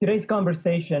Today's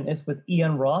conversation is with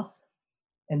Ian Roth,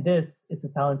 and this is the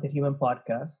Talented Human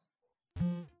Podcast.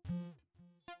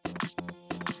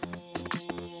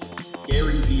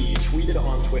 Gary Vee tweeted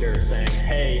on Twitter saying,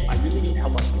 "Hey, I really need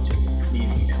help on YouTube.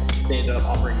 Please email me." They ended up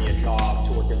offering me a job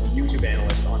to work as a YouTube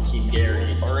analyst on Team Gary.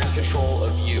 Are in control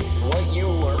of you. What you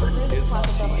learn is up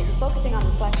to you. Focusing on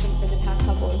reflection for the past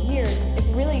couple of years, it's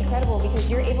really incredible because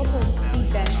you're able to exceed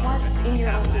benchmarks in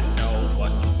your own time. Know what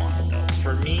you want though.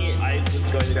 For me, I was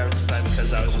going to government side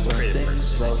because I was just afraid of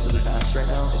things relatively fast right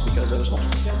now is because I was home.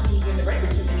 I don't need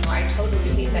universities anymore. I totally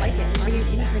believe that. Like it? Are you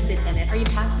interested in it? Are you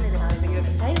passionate about it? Are you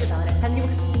excited about it? Have you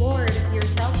explored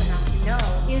yourself enough to know,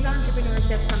 is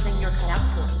entrepreneurship something you're cut out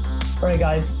for? All right,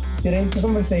 guys. Today's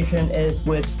conversation is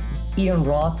with Ian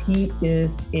Roth. He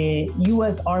is a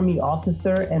U.S. Army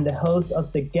officer and the host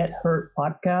of the Get Hurt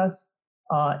podcast.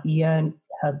 Ian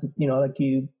has, like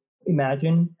you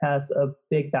imagine, has a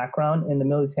big background in the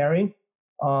military.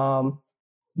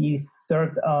 He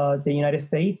served the United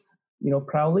States,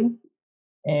 proudly,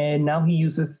 and now he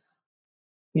uses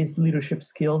his leadership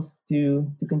skills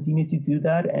to continue to do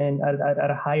that and at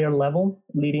a higher level,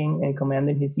 leading and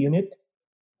commanding his unit.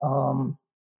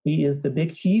 He is the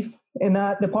big chief in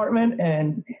that department,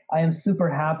 and I am super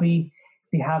happy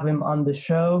to have him on the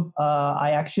show.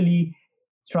 I actually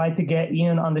tried to get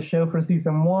Ian on the show for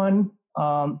season 1.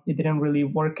 It didn't really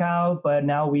work out, but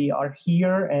now we are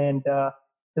here. And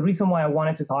the reason why I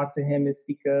wanted to talk to him is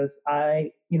because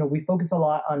we focus a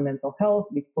lot on mental health.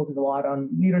 We focus a lot on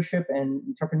leadership and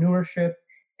entrepreneurship,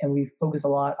 and we focus a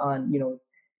lot on,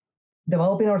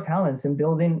 developing our talents and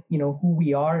building, who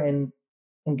we are and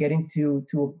getting to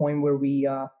a point where we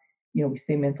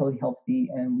stay mentally healthy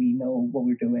and we know what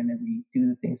we're doing and we do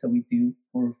the things that we do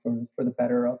for the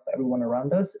better of everyone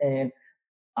around us. And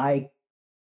I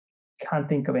can't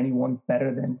think of anyone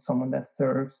better than someone that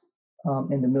serves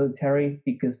in the military,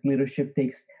 because leadership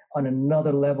takes on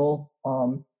another level.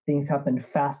 Things happen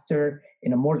faster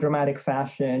in a more dramatic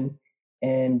fashion,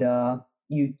 and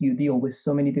you deal with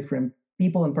so many different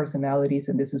people and personalities.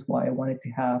 And this is why I wanted to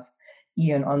have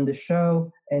Ian on the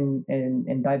show and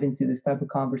dive into this type of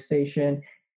conversation,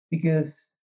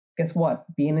 because guess what?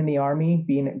 Being in the Army,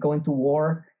 going to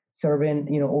war,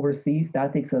 serving, overseas,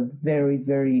 that takes a very,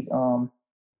 very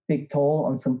big toll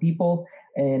on some people.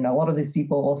 And a lot of these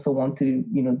people also want to,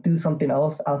 do something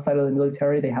else outside of the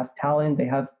military. They have talent, they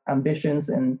have ambitions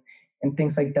and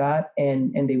things like that.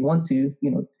 And they want to,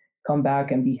 come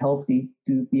back and be healthy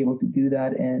to be able to do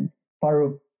that. And part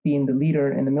of being the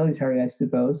leader in the military, I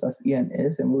suppose, as Ian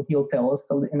is, and he'll tell us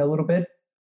in a little bit,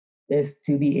 is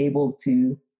to be able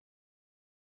to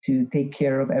take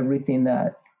care of everything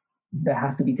that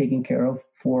has to be taken care of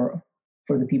for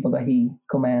the people that he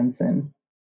commands and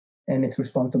is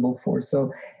responsible for.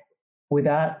 So with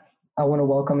that, I want to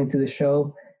welcome into the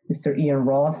show Mr. Ian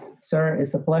Roth. Sir,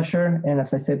 it's a pleasure. And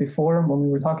as I said before, when we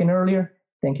were talking earlier,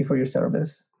 thank you for your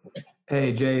service.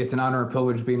 Hey, Jay, it's an honor and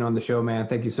privilege being on the show, man.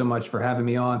 Thank you so much for having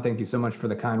me on. Thank you so much for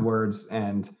the kind words.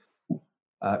 And,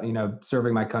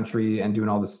 serving my country and doing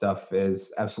all this stuff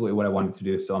is absolutely what I wanted to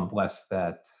do. So I'm blessed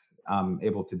that I'm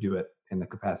able to do it in the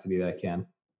capacity that I can.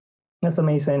 That's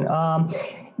amazing.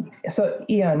 So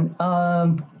Ian,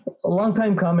 a long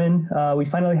time coming. We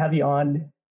finally have you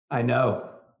on. I know.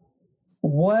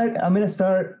 I'm going to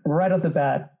start right off the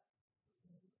bat.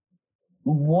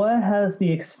 What has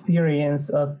the experience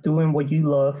of doing what you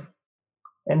love,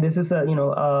 and this is a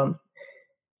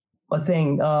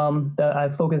thing that I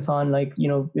focus on,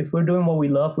 if we're doing what we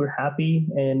love, we're happy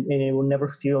and it will never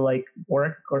feel like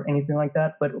work or anything like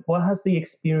that. But what has the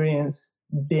experience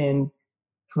been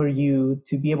for you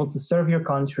to be able to serve your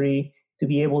country, to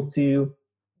be able to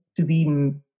be,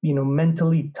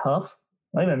 mentally tough,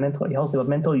 not even mentally healthy, but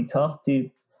mentally tough to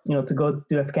go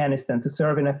to Afghanistan, to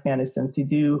serve in Afghanistan, to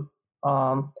do,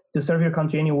 to serve your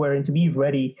country anywhere and to be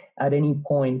ready at any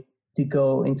point to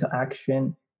go into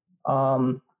action.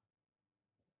 How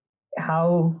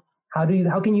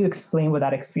can you explain what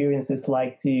that experience is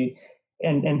like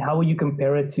and how would you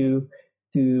compare it to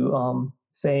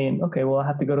saying, okay, well, I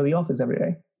have to go to the office every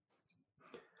day?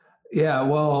 Yeah,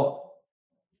 well,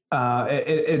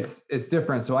 it's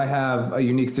different. So I have a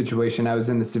unique situation. I was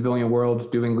in the civilian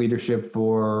world doing leadership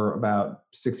for about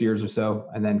 6 years or so,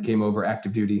 and then came over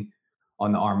active duty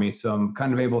on the Army. So I'm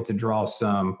kind of able to draw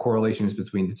some correlations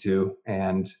between the two,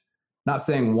 and not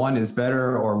saying one is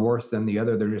better or worse than the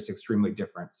other. They're just extremely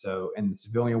different. So in the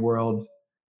civilian world,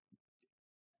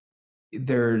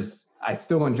 I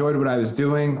still enjoyed what I was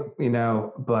doing,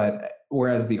 but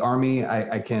whereas the Army,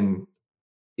 I can,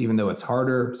 even though it's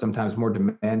harder, sometimes more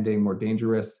demanding, more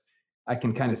dangerous, I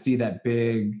can kind of see that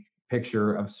big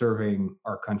picture of serving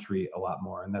our country a lot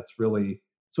more. And that's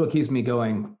what keeps me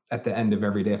going at the end of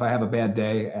every day. If I have a bad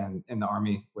day and in the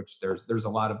Army, which there's a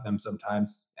lot of them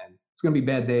sometimes, and it's going to be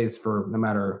bad days for no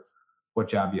matter what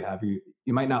job you have.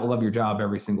 You might not love your job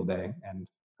every single day. And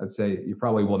I'd say you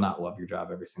probably will not love your job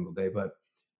every single day, but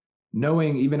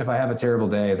knowing even if I have a terrible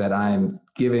day that I'm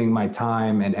giving my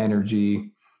time and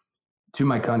energy to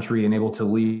my country and able to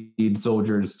lead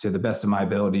soldiers to the best of my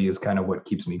ability is kind of what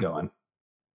keeps me going.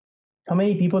 How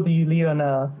many people do you lead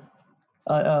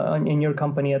in your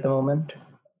company at the moment?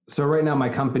 So right now my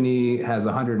company has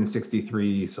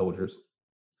 163 soldiers.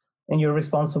 And you're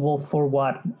responsible for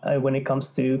what when it comes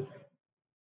to?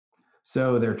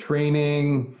 So their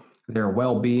training, their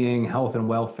well-being, health and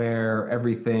welfare,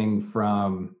 everything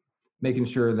from making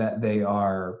sure that they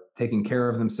are taking care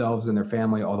of themselves and their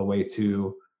family all the way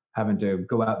to having to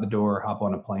go out the door, hop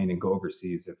on a plane and go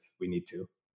overseas if we need to.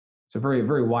 It's a very,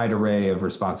 very wide array of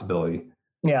responsibility.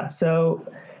 Yeah. So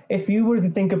if you were to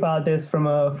think about this from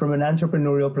an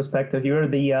entrepreneurial perspective, you're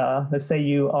let's say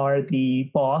you are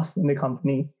the boss in the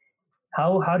company.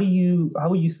 How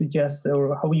would you suggest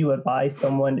or how would you advise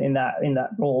someone in that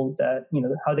role that,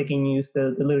 how they can use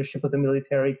the leadership of the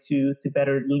military to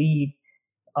better lead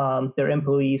their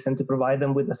employees and to provide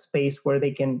them with a space where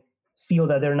they can feel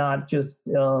that they're not just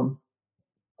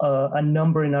a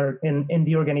number in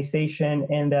the organization,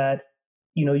 and that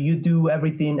you do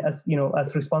everything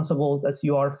as responsible as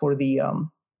you are for the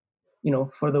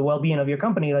for the well-being of your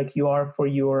company, like you are for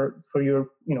your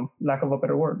lack of a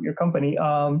better word, your company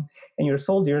and your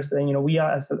soldiers. And we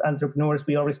are, as entrepreneurs,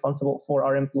 we are responsible for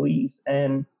our employees.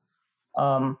 And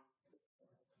how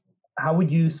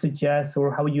would you suggest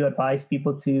or how would you advise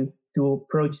people to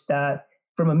approach that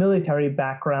from a military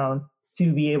background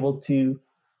to be able to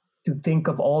think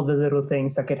of all the little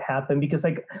things that could happen? Because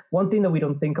like one thing that we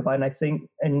don't think about, and I think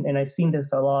and I've seen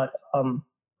this a lot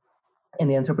in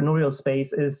the entrepreneurial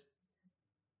space, is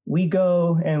we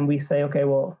go and we say, okay,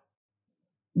 well,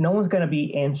 no one's going to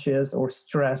be anxious or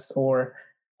stressed or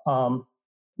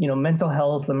mental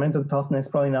health and mental toughness,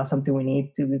 probably not something we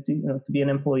need to be an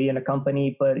employee in a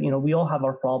company. But we all have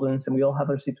our problems and we all have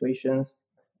our situations,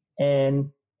 and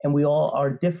we all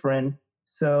are different.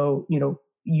 So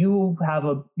you have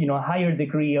a higher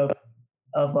degree of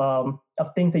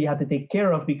things that you have to take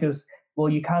care of, because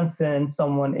you can't send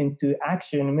someone into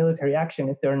action, military action,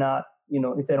 if they're not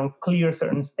if they don't clear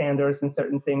certain standards and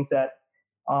certain things. That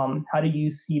how do you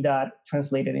see that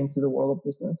translated into the world of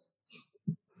business?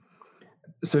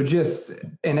 So just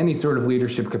in any sort of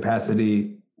leadership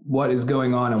capacity, what is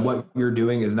going on and what you're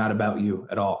doing is not about you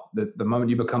at all. The moment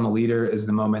you become a leader is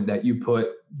the moment that you put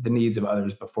the needs of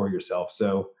others before yourself.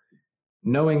 So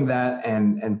knowing that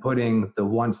and putting the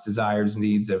wants, desires,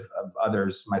 needs of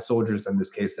others, my soldiers in this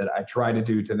case, that I try to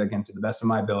do to the best of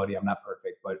my ability. I'm not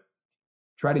perfect, but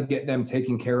try to get them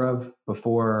taken care of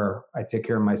before I take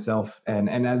care of myself. And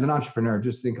as an entrepreneur,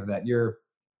 just think of that. If you're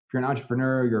an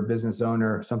entrepreneur, you're a business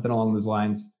owner, something along those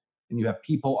lines, and you have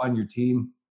people on your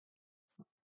team,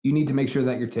 you need to make sure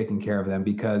that you're taking care of them,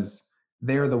 because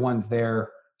they're the ones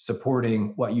there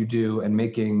supporting what you do and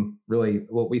making really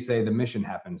what we say the mission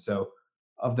happen. So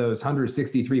of those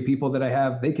 163 people that I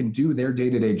have, they can do their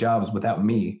day-to-day jobs without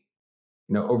me,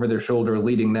 over their shoulder,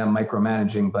 leading them,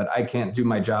 micromanaging, but I can't do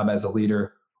my job as a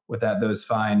leader without those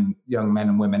fine young men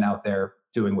and women out there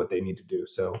doing what they need to do.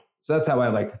 So that's how I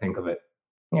like to think of it.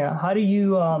 Yeah. How do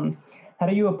you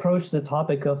approach the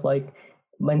topic of like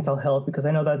mental health? Because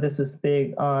I know that this is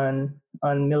big on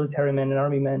military men and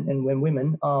army men and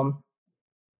women.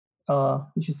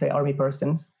 We should say army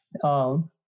persons.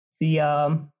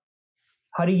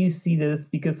 How do you see this?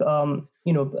 Because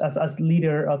as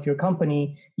leader of your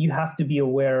company, you have to be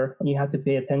aware and you have to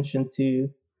pay attention to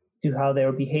how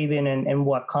they're behaving and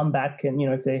what combat can,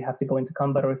 if they have to go into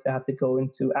combat or if they have to go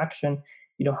into action,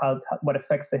 what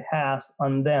effects it has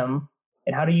on them,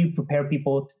 and how do you prepare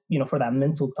people, for that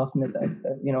mental toughness,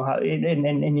 how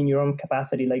in your own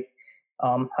capacity, like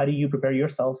how do you prepare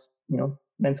yourself,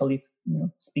 mentally,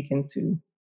 speaking to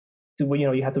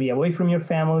you have to be away from your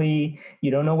family.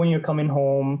 You don't know when you're coming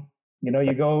home.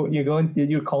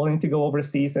 You're calling to go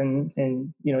overseas, and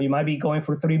you might be going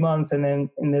for 3 months, and then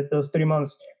in those 3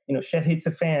 months, shit hits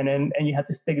the fan, and you have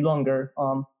to stay longer.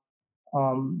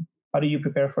 How do you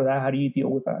prepare for that? How do you deal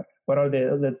with that? What are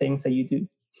the things that you do?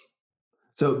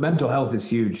 So mental health is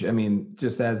huge. I mean,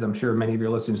 just as I'm sure many of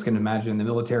your listeners can imagine, the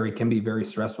military can be very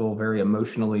stressful, very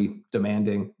emotionally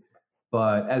demanding.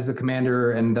 But as the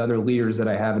commander and the other leaders that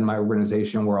I have in my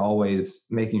organization, we're always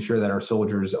making sure that our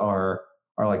soldiers are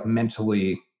like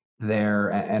mentally there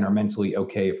and are mentally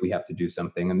okay if we have to do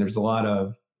something. And there's a lot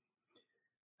of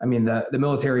I mean, the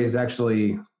military is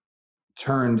actually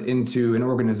turned into an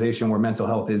organization where mental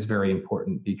health is very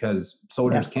important, because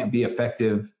soldiers can't be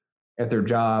effective at their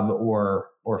job or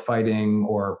fighting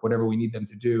or whatever we need them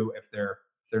to do if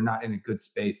they're not in a good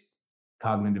space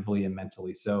cognitively and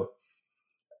mentally. So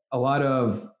a lot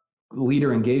of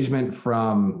leader engagement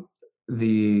from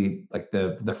the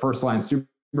first line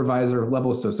supervisor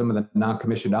level, so some of the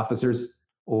non-commissioned officers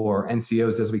or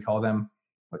NCOs as we call them,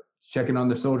 checking on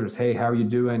their soldiers. Hey, how are you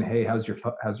doing? Hey, how's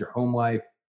your home life?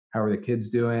 How are the kids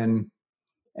doing?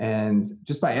 And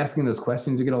just by asking those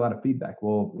questions, you get a lot of feedback.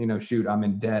 Well, shoot, I'm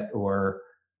in debt, or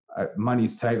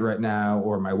money's tight right now,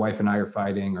 or my wife and I are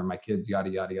fighting, or my kids, yada,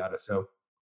 yada, yada. So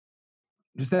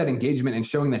just that engagement and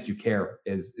showing that you care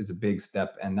is a big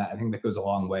step. And I think that goes a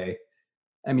long way.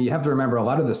 I mean, you have to remember, a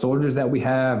lot of the soldiers that we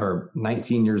have are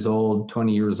 19 years old,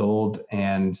 20 years old,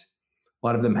 and a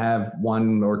lot of them have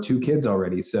 1 or 2 kids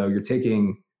already. So you're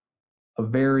taking a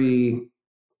very,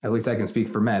 at least I can speak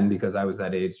for men because I was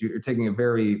that age, you're taking a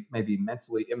very maybe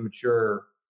mentally immature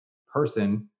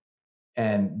person,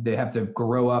 and they have to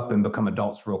grow up and become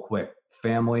adults real quick.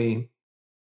 Family,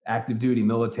 active duty,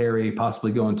 military,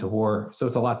 possibly going to war. So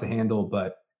it's a lot to handle.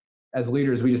 But as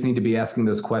leaders, we just need to be asking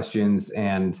those questions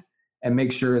and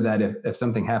make sure that if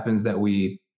something happens, that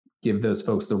we give those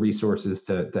folks the resources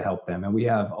to help them. And we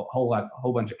have a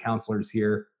whole bunch of counselors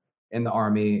here in the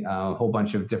Army, a whole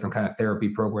bunch of different kind of therapy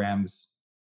programs,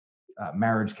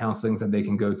 marriage counselings that they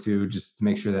can go to, just to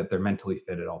make sure that they're mentally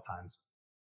fit at all times.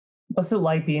 What's it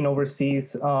like being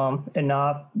overseas and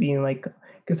not being like,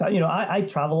 because I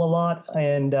travel a lot,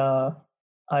 and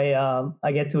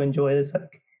I get to enjoy this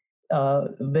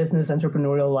business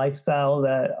entrepreneurial lifestyle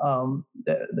that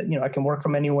I can work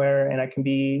from anywhere, and I can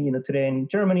be today in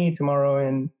Germany, tomorrow,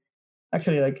 and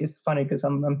actually it's funny because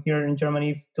I'm here in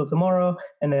Germany till tomorrow,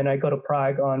 and then I go to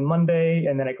Prague on Monday,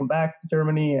 and then I come back to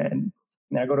Germany, and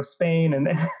then I go to Spain, and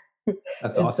then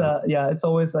that's awesome. It's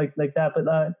always like that.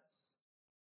 But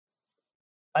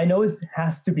I know it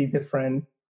has to be different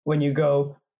when you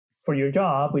go for your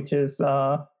job, which is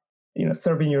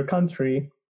serving your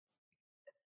country,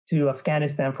 to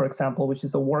Afghanistan, for example, which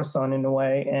is a war zone in a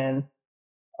way, and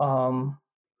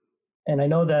I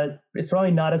know that it's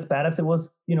probably not as bad as it was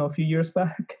a few years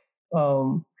back.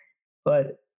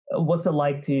 But what's it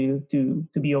like to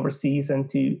be overseas and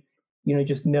to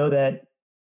just know that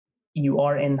you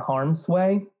are in harm's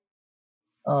way?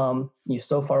 You're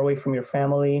so far away from your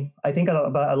family. I think a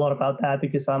lot about that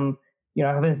because I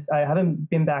haven't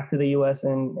been back to the U.S.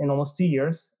 in almost 2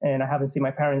 years, and I haven't seen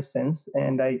my parents since.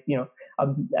 And I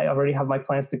already have my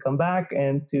plans to come back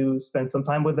and to spend some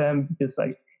time with them because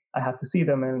I have to see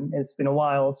them, and it's been a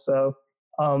while. So,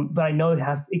 but I know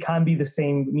it can't be the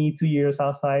same. Me 2 years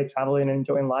outside, traveling and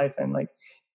enjoying life, and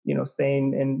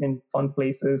staying in fun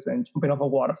places and jumping off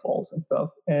of waterfalls and stuff,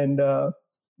 and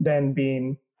then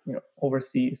being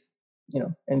overseas,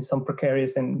 in some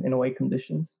precarious and in a way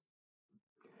conditions.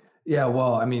 Yeah,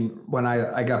 well, I mean, when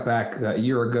I got back a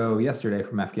year ago yesterday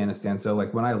from Afghanistan, so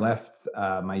when I left,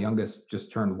 my youngest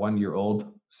just turned 1 year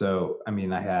old. So, I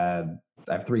mean, I have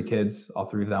 3 kids. All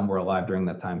 3 of them were alive during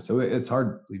that time. So it's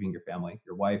hard leaving your family,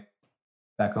 your wife,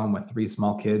 back home with 3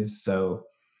 small kids. So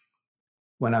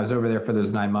when I was over there for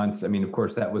those 9 months, I mean, of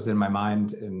course, that was in my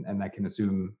mind, and I can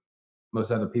assume most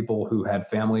other people who had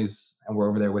families and were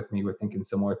over there with me were thinking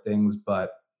similar things.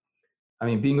 But I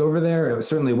mean, being over there, it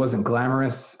certainly wasn't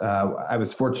glamorous. I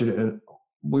was fortunate.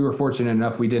 We were fortunate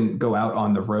enough. We didn't go out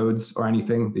on the roads or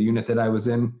anything. The unit that I was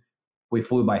in, we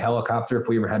flew by helicopter if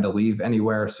we ever had to leave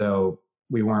anywhere. So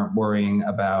we weren't worrying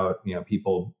about,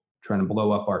 people trying to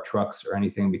blow up our trucks or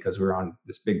anything because we were on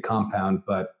this big compound.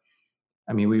 But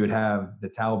I mean, we would have the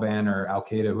Taliban or Al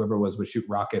Qaeda, whoever it was, would shoot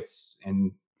rockets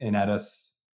in at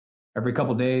us every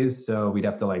couple of days. So we'd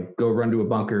have to go run to a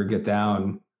bunker, get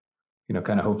down,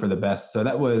 kind of hope for the best. So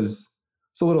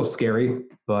it's a little scary,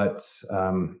 but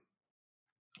I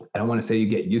don't want to say you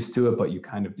get used to it, but you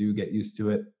kind of do get used to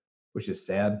it, which is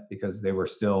sad because they were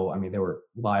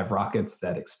live rockets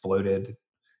that exploded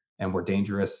and were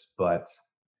dangerous. But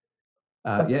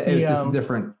it was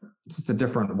just a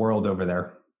different world over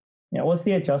there. Yeah. What's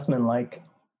the adjustment like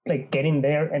getting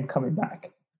there and coming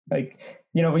back? When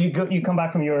you come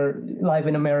back from your life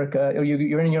in America, or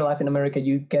you're in your life in America,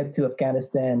 you get to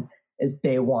Afghanistan, it's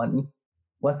day one.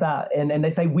 What's that? And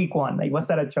they say week one. What's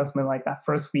that adjustment like that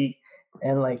first week?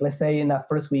 And let's say in that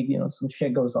first week, some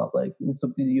shit goes up.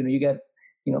 You get,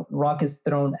 rockets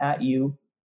thrown at you,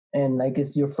 and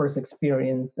it's your first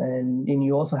experience, and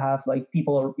you also have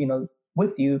people,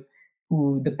 with you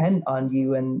who depend on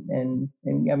you, and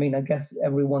I mean, I guess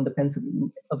everyone depends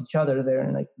of each other there,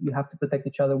 and you have to protect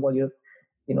each other while you're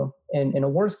in a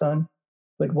war zone.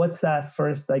 But what's that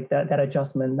first, like that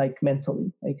adjustment, like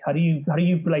mentally, like how do you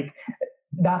like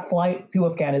that flight to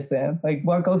Afghanistan? Like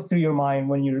what goes through your mind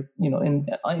when you're,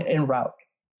 en route?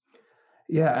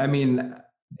 Yeah, I mean,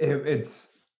 it's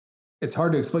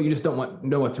hard to explain. You just don't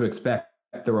know what to expect.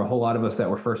 There were a whole lot of us that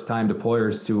were first-time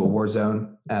deployers to a war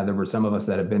zone. There were some of us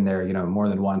that have been there, more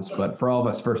than once. But for all of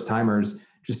us first-timers,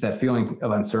 just that feeling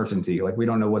of uncertainty, like we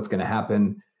don't know what's going to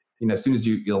happen. As soon as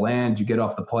you land, you get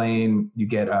off the plane, you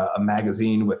get a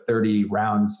magazine with 30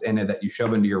 rounds in it that you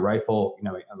shove into your rifle. I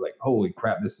was like, holy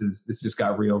crap, this just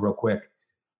got real quick.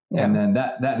 Yeah. And then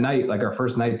that night, like our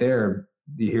first night there,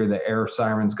 you hear the air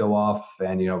sirens go off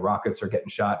and, rockets are getting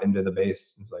shot into the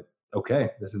base. It's like,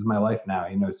 okay, this is my life now.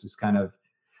 It's just kind of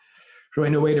really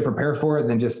no way to prepare for it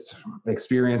than just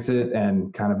experience it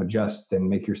and kind of adjust and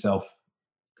make yourself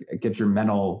get your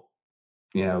mental,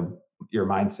 your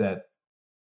mindset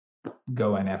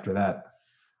going after that.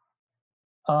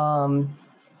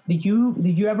 Did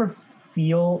you ever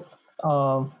feel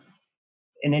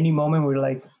in any moment where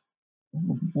like,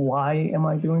 why am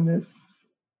I doing this?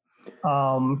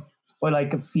 Or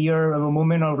like a fear of a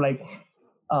moment of like,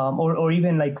 or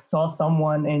even like saw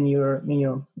someone in your,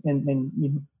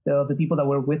 in the people that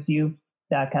were with you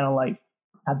that kind of like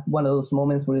had one of those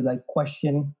moments where you like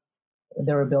question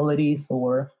their abilities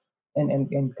or and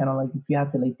kind of like if you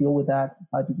have to like deal with that,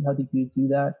 how did you do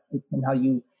that and how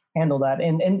you handle that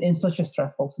in such a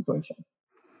stressful situation?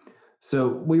 So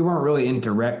we weren't really in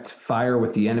direct fire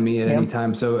with the enemy at any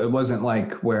time. So it wasn't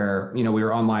like where, we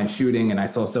were online shooting and I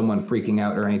saw someone freaking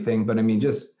out or anything, but I mean,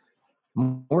 just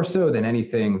more so than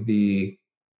anything,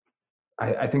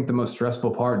 I think the most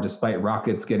stressful part, despite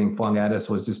rockets getting flung at us,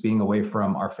 was just being away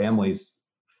from our families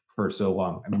for so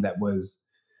long. I mean,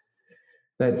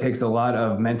 that takes a lot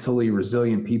of mentally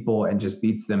resilient people and just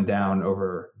beats them down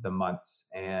over the months.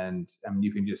 And I mean,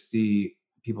 you can just see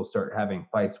people start having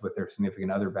fights with their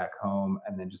significant other back home.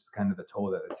 And then just kind of the toll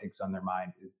that it takes on their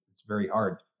mind it's very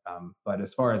hard. But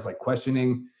as far as like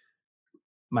questioning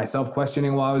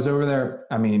while I was over there,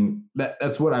 I mean,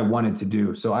 that's what I wanted to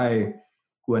do. So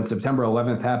when September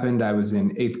 11th happened, I was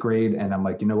in 8th grade and I'm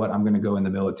like, you know what, I'm going to go in the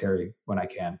military when I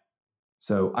can.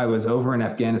 So I was over in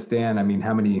Afghanistan. I mean,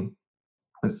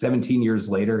 17 years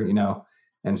later, and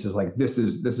it's just like, this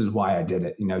is why I did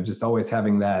it, just always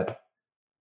having that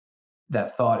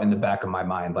thought in the back of my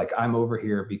mind. Like I'm over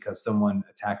here because someone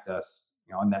attacked us,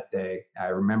 on that day. I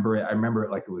remember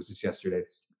it like it was just yesterday.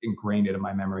 It's ingrained into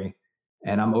my memory.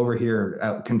 And I'm over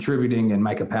here contributing in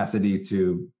my capacity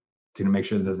to make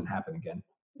sure that doesn't happen again.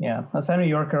 Yeah. As a New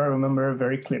Yorker, I remember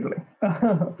very clearly.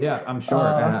 Yeah, I'm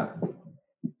sure.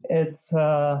 It's,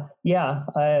 I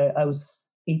was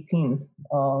 18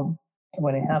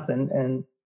 when it happened, and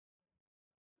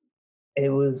it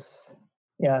was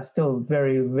still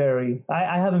very, very.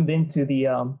 I haven't been to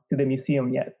the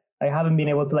museum yet. I haven't been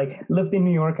able to like lived in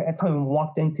New York. I haven't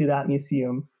walked into that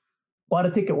museum, bought a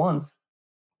ticket once,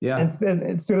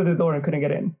 and stood at the door and couldn't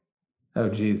get in. Oh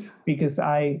geez. Because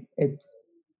it's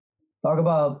talk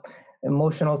about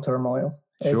emotional turmoil.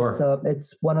 Sure.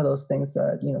 It's one of those things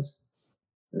that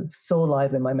it's so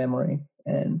alive in my memory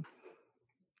and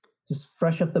just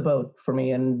fresh off the boat for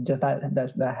me. And just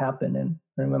that happened, and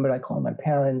I remember I called my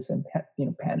parents and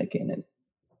panicking and.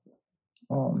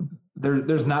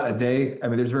 There's not a day. I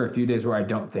mean, there's very few days where I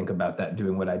don't think about that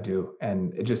doing what I do,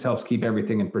 and it just helps keep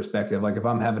everything in perspective. Like if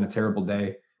I'm having a terrible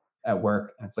day at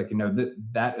work, and it's like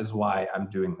that is why I'm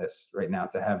doing this right now,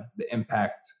 to have the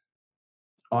impact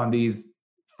on these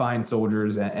fine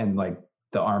soldiers and like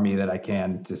the Army that I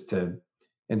can, just to,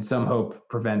 in some hope,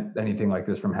 prevent anything like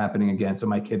this from happening again, so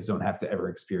my kids don't have to ever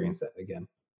experience that again.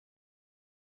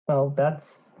 Well,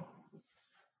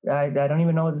 I don't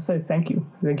even know what to say. Thank you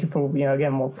for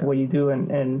for what you do,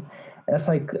 and that's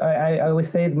like I always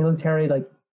say, the military, like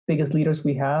biggest leaders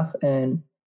we have, and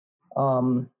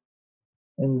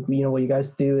what you guys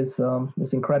do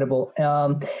is incredible.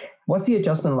 What's the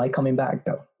adjustment like coming back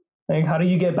though? Like how do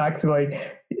you get back to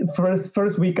like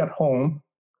first week at home?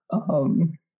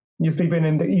 You're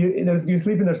sleeping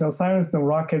there's no sirens, no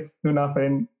rockets, no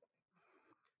nothing.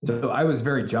 So I was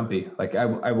very jumpy. Like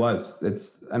I was,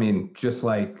 just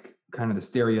like kind of the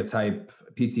stereotype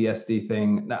PTSD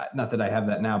thing. Not that I have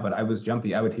that now, but I was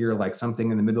jumpy. I would hear like something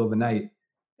in the middle of the night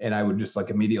and I would just like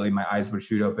immediately my eyes would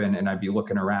shoot open and I'd be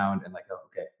looking around and like, oh,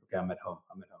 okay, I'm at home.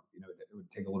 It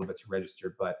would take a little bit to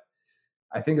register. But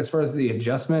I think as far as the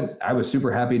adjustment, I was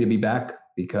super happy to be back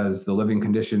because the living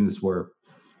conditions were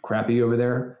crappy over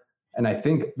there. And I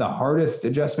think the hardest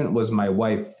adjustment was my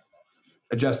wife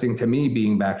adjusting to me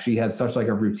being back. She had such like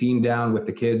a routine down with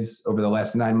the kids over the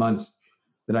last 9 months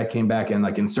that I came back and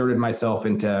like inserted myself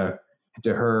into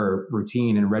her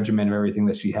routine and regimen of everything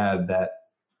that she had, that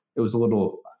it was a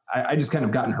little, I just kind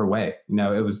of got in her way. You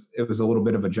know, it was a little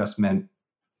bit of adjustment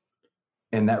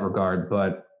in that regard.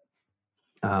 But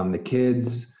the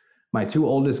kids, my two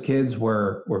oldest kids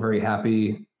were very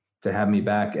happy to have me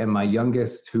back. And my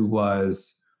youngest, who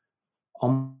was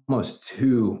almost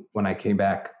 2 when I came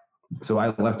back, so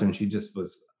I left and she just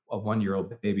was a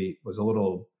 1-year-old baby, was a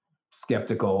little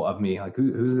skeptical of me. Like,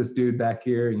 who's this dude back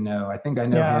here? You know, I think I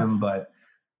know him, but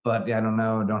yeah, I don't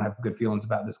know. Don't have good feelings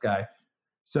about this guy.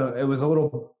 So it was a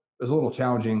little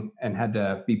challenging, and had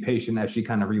to be patient as she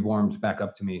kind of rewarmed back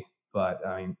up to me. But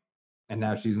I mean, and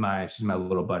now she's my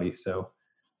little buddy. So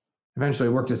eventually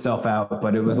it worked itself out,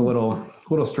 but it was a little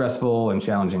stressful and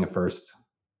challenging at first.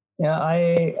 Yeah,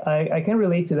 I can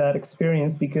relate to that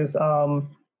experience because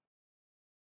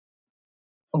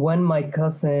when my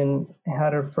cousin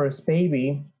had her first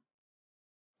baby,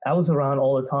 I was around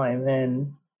all the time,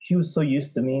 and she was so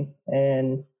used to me.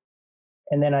 And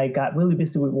then I got really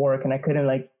busy with work, and I couldn't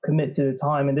like commit to the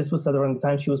time. And this was around the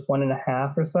time she was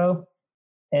 1.5 or so.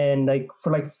 And like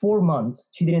for like 4 months,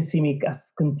 she didn't see me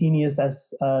as continuous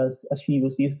as she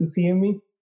was used to seeing me.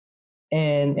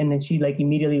 And then she like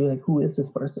immediately was like, who is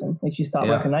this person? Like she stopped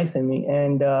recognizing me.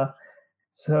 And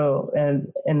so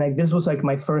like this was like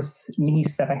my first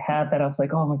niece that I had, that I was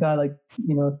like, oh my God, like,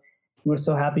 you know, we were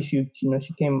so happy she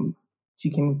came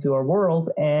into our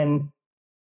world. And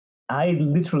I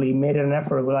literally made an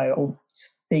effort where I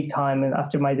take time and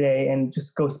after my day and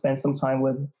just go spend some time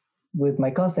with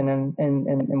my cousin and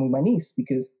with my niece,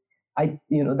 because I,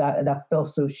 you know, that felt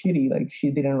so shitty. Like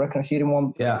she didn't recognize, she didn't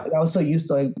want, I was so used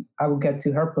to, like, I would get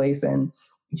to her place and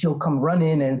she'll come run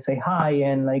in and say hi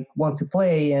and like want to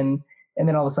play. And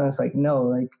then all of a sudden it's like, no,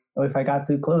 like, or if I got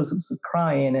too close, it was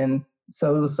crying. And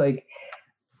so it was like,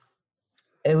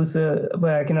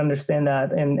 but I can understand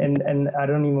that. And I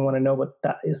don't even want to know what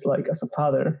that is like as a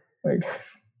father. Like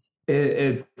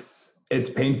it's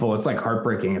painful. It's like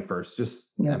heartbreaking at first.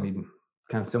 I mean,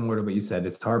 kind of similar to what you said.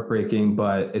 It's heartbreaking,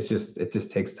 but it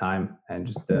just takes time, and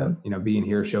just you know, being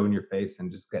here, showing your face,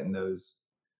 and just getting those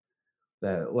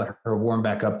that let her warm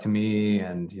back up to me.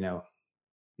 And you know,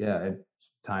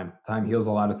 time heals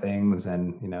a lot of things,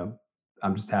 and you know,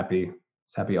 I'm just happy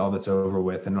all that's over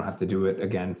with, and don't have to do it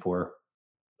again for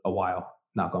a while.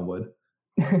 Knock on wood.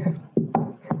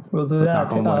 We'll do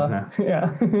that. Knock on wood.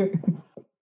 Yeah.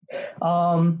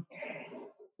 I'm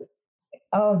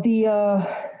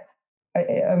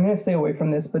gonna stay away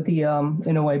from this, but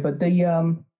in a way, but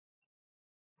the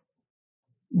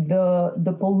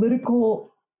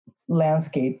political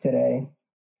landscape today,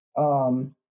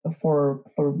 for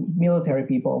military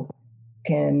people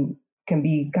can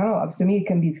be kind of, to me, it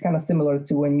can be kind of similar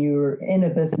to when you're in a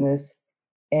business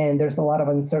and there's a lot of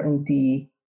uncertainty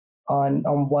on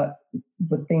what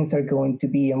things are going to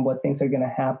be and what things are going to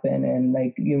happen. And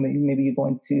like, maybe you're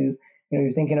going to, you know,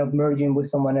 you're thinking of merging with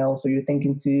someone else, or you're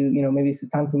thinking to, you know, maybe it's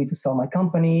time for me to sell my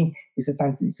company. It's a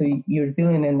time to, so you're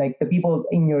dealing, and like the people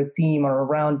in your team are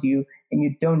around you and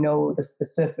you don't know the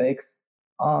specifics.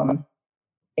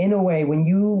 In a way, when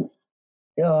you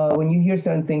hear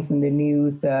certain things in the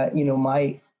news that, you know,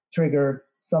 might trigger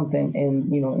something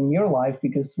in your life,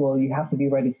 because, well, you have to be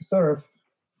ready to serve.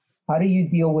 How do you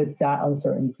deal with that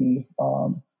uncertainty?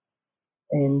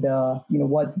 And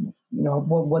what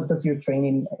does your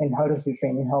training, and how does your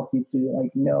training help you to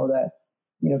like know that,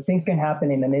 you know, things can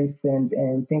happen in an instant,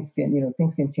 and things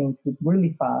can change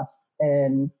really fast,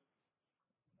 and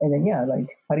then like,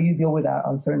 how do you deal with that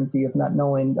uncertainty of not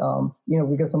knowing,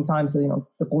 because sometimes, you know,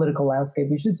 the political landscape,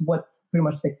 which is what pretty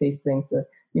much dictates things,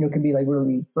 can be like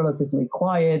really relatively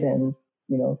quiet, and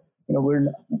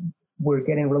we're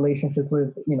getting relationships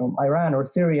with, you know, Iran or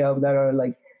Syria that are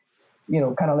like, you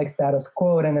know, kind of like status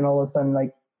quo, and then all of a sudden,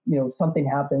 like, you know, something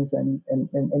happens and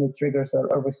it triggers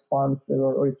a response,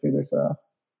 or it triggers a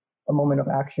moment of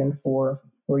action for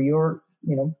your,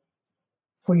 you know,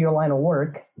 for your line of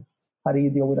work. How do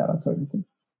you deal with that uncertainty?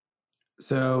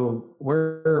 So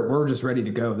we're just ready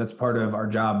to go. That's part of our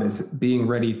job, is being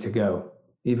ready to go.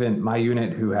 Even my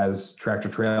unit, who has tractor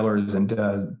trailers and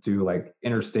do like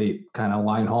interstate kind of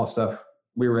line haul stuff,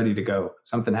 we're ready to go.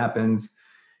 Something happens.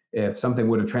 If something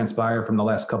would have transpired from the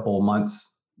last couple of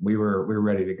months, we were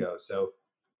ready to go. So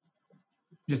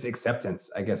just acceptance,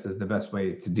 I guess, is the best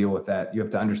way to deal with that. You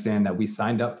have to understand that we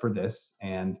signed up for this,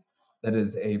 and that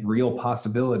is a real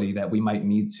possibility that we might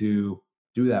need to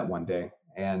do that one day.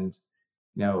 And,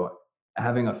 you know,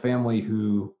 having a family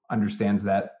who understands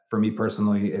that, for me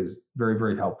personally, is very,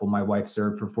 very helpful. My wife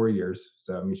served for 4 years.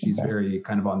 So, I mean, she's very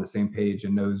kind of on the same page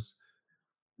and knows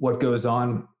what goes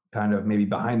on kind of maybe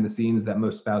behind the scenes that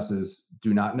most spouses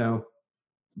do not know.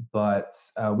 But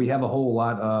we have a whole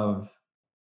lot of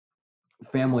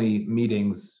family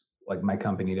meetings, like my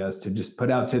company does, to just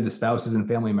put out to the spouses and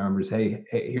family members, hey,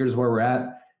 here's where we're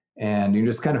at. And you're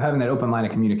just kind of having that open line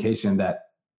of communication that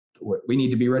we need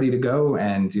to be ready to go.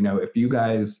 And, if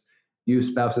you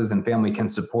spouses and family can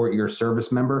support your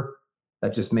service member,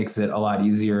 that just makes it a lot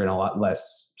easier and a lot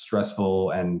less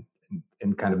stressful, and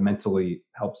kind of mentally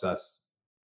helps us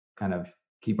kind of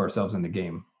keep ourselves in the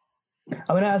game. I'm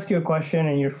going to ask you a question,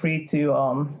 and you're free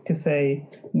to say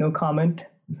no comment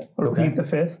or plead the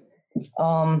fifth.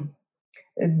 And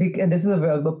this is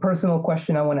a personal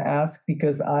question I want to ask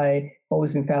because I've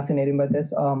always been fascinated by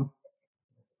this.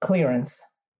 Clearance.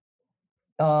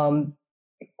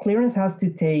 Clearance has to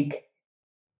take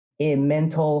a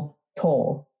mental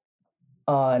toll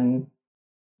on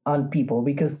people,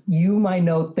 because you might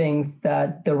know things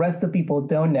that the rest of people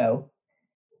don't know,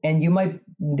 and you might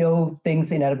know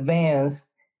things in advance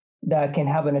that can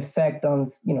have an effect on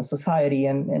society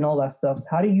and all that stuff.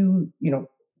 How do you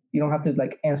don't have to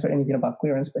answer anything about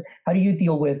clearance, but how do you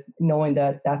deal with knowing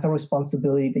that that's a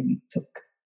responsibility that you took?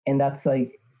 And that's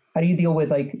how do you deal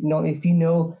with if you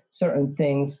know certain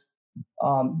things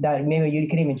that maybe you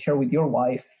can even share with your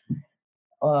wife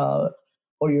or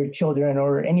your children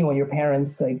or anyone, your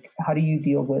parents, how do you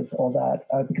deal with all that?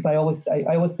 Because I always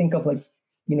think of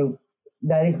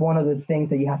that is one of the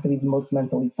things that you have to be the most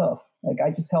mentally tough.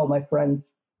 I just held my friend's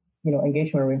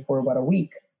engagement ring for about a week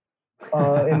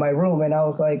in my room, and I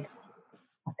was like,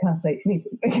 I can't say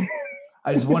anything.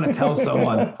 I just want to tell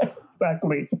someone.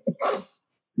 Exactly.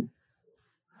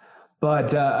 But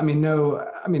sure,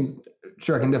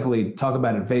 I can definitely talk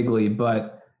about it vaguely,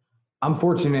 but I'm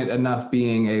fortunate enough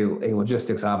being a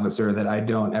logistics officer that I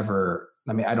don't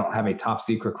have a top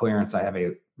secret clearance. I have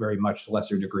a very much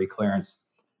lesser degree clearance.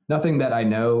 Nothing that I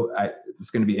know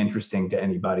is going to be interesting to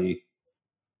anybody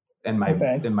in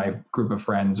my group of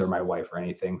friends or my wife or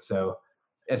anything. So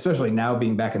especially now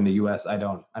being back in the US, I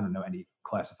don't know any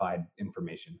classified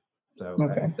information. So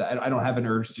I don't have an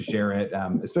urge to share it.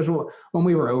 Especially when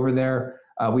we were over there,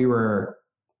 we were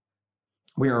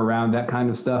around that kind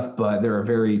of stuff, but there are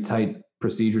very tight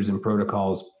procedures and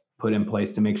protocols put in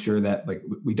place to make sure that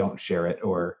we don't share it,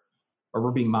 or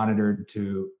we're being monitored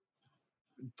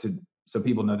so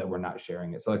people know that we're not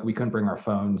sharing it. So we couldn't bring our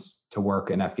phones to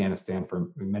work in Afghanistan for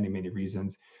many, many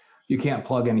reasons. You can't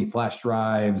plug any flash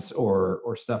drives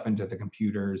or stuff into the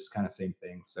computers, kind of same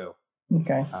thing. So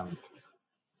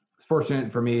it's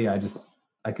fortunate for me. I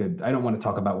don't want to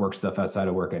talk about work stuff outside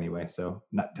of work anyway. So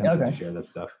not tempted to share that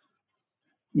stuff.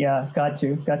 Yeah, got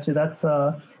you. That's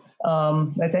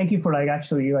I thank you for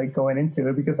actually going into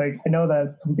it, because I know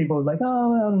that some people are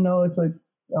oh, I don't know, it's I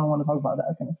don't want to talk about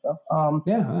that kind of stuff.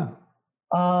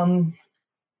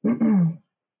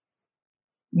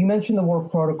 You mentioned the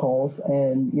word protocols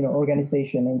and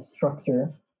organization and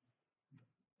structure.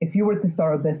 If you were to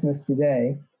start a business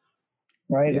today,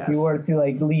 right? Yes. If you were to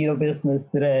lead a business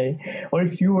today, or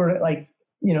if you were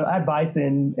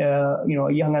advising a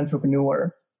young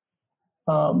entrepreneur,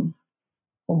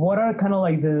 what are kind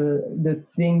of the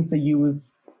things that you would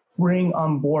bring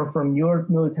on board from your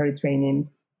military training,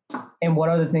 and what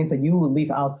are the things that you would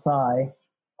leave outside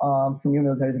from your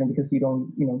military training because you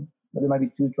don't, it might be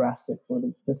too drastic for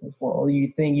the business world?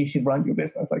 You think you should run your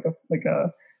business like a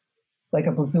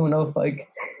platoon of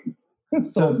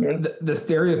so the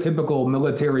stereotypical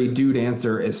military dude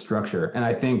answer is structure. And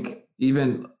I think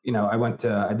even,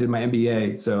 I did my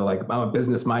MBA, so I'm a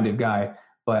business minded guy,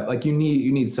 but you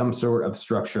need some sort of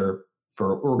structure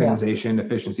for organization,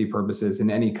 efficiency purposes in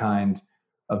any kind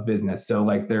of business. So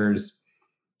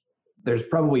there's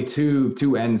probably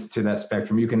two ends to that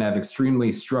spectrum. You can have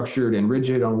extremely structured and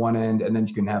rigid on one end, and then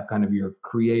you can have kind of your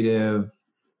creative,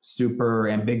 super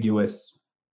ambiguous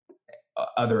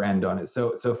other end on it.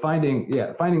 So finding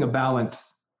a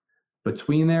balance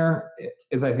between there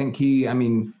is, I think, key.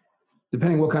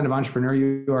 Depending what kind of entrepreneur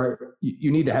you are,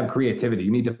 you need to have creativity.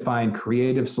 You need to find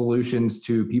creative solutions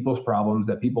to people's problems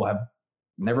that people have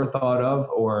never thought of,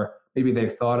 or maybe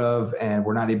they've thought of and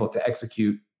were not able to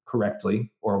execute correctly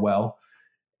or well,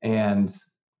 and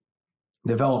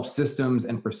develop systems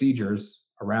and procedures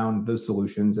around those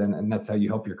solutions. And that's how you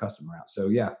help your customer out. So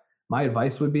my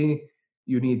advice would be,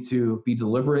 you need to be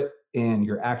deliberate in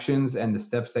your actions and the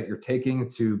steps that you're taking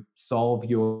to solve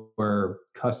your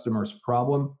customer's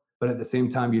problem. But at the same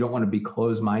time, you don't want to be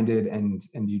closed-minded, and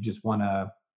you just want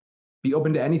to be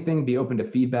open to anything, be open to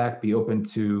feedback, be open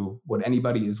to what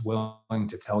anybody is willing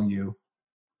to tell you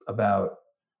about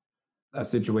a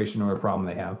situation or a problem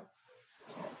they have.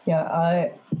 Yeah,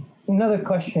 another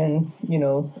question,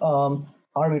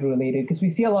 army related, because we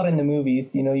see a lot in the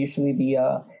movies. Usually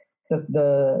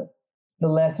the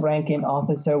less ranking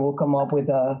officer will come up with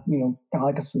a kind of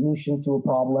like a solution to a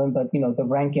problem, but the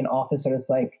ranking officer is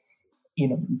like,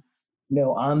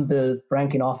 no, I'm the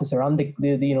ranking officer. I'm the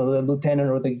lieutenant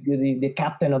or the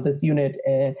captain of this unit,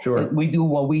 and Sure. we do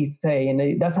what we say,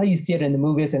 and that's how you see it in the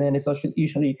movies. And then it's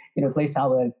usually plays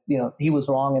out that he was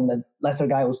wrong and the lesser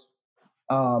guy was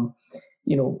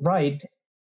right.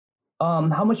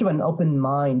 How much of an open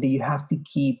mind do you have to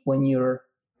keep when you're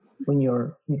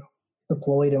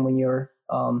deployed and when you're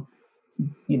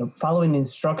following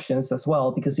instructions as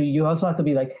well? Because you also have to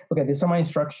be like, okay, these are my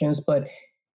instructions, but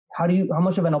how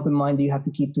much of an open mind do you have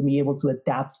to keep to be able to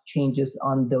adapt changes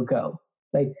on the go?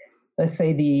 Like, let's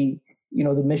say the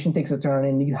mission takes a turn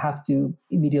and you have to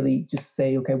immediately just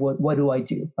say, okay, what do I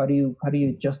do? How do you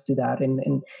adjust to that?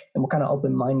 And what kind of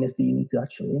open mindedness do you need to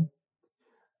actually?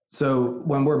 So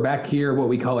when we're back here, what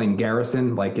we call in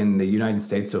garrison, like in the United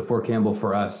States, so Fort Campbell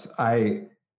for us, I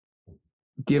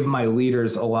give my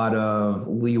leaders a lot of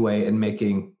leeway in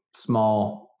making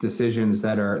small decisions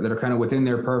that are kind of within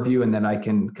their purview, and then I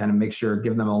can kind of make sure,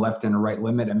 give them a left and a right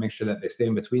limit and make sure that they stay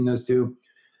in between those two,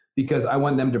 because I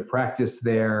want them to practice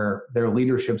their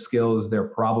leadership skills, their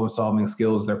problem solving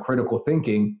skills, their critical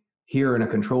thinking here in a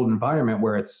controlled environment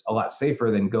where it's a lot safer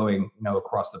than going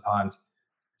across the pond.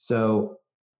 So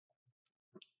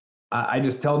I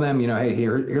just tell them, hey,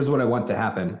 here's what I want to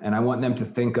happen. And I want them to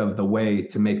think of the way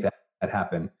to make that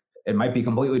happen. It might be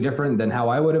completely different than how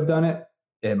I would have done it.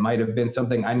 It might have been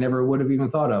something I never would have even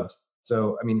thought of.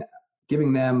 So, I mean,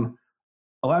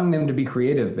 allowing them to be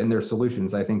creative in their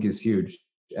solutions, I think is huge.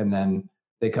 And then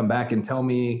they come back and tell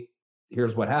me,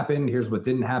 here's what happened, here's what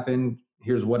didn't happen,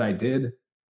 here's what I did.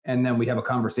 And then we have a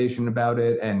conversation about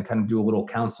it and kind of do a little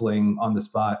counseling on the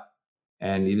spot.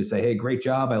 And either say, hey, great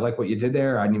job, I like what you did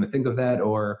there, I didn't even think of that,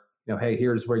 or hey,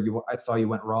 here's where I saw you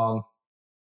went wrong,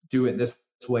 do it this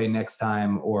way next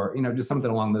time, or just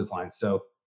something along those lines. So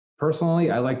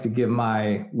personally, I like to give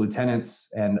my lieutenants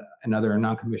and other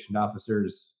non-commissioned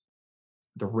officers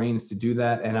the reins to do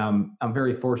that, and I'm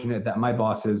very fortunate that my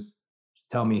bosses just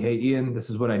tell me, hey, Ian,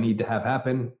 this is what I need to have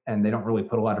happen, and they don't really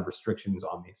put a lot of restrictions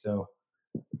on me. So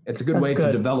it's a good way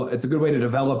to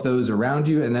develop those around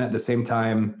you, and then at the same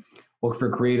time look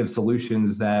for creative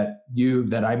solutions that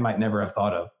I might never have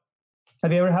thought of.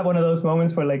 Have you ever had one of those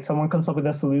moments where like someone comes up with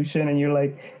a solution and you're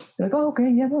like, oh, okay,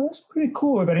 yeah, no, that's pretty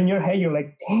cool. But in your head, you're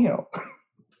like, damn.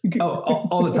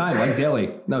 all the time, like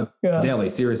daily. No, yeah.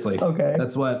 Daily, seriously. Okay.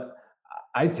 That's what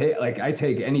I take. Like I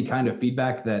take any kind of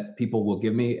feedback that people will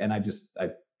give me, and I just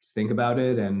think about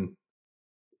it and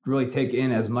really take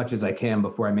in as much as I can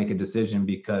before I make a decision,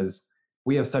 because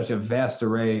we have such a vast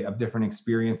array of different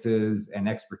experiences and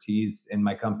expertise in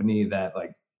my company that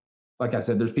like I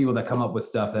said, there's people that come up with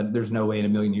stuff that there's no way in a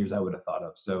million years I would have thought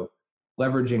of. So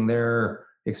leveraging their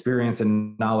experience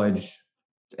and knowledge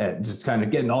and just kind of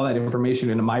getting all that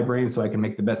information into my brain so I can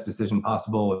make the best decision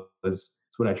possible is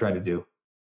what I try to do.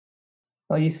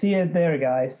 Well, you see it there,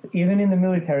 guys. Even in the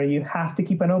military, you have to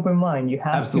keep an open mind. You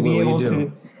have Absolutely to be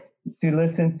able to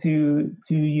listen to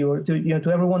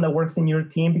everyone that works in your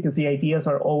team, because the ideas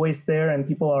are always there and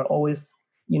people are always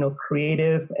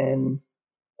creative, and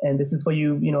this is what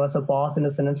you as a boss and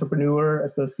as an entrepreneur,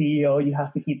 as a CEO, you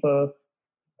have to keep an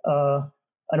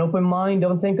open mind.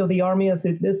 Don't think of the Army as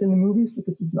it is in the movies,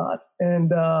 because it's not. And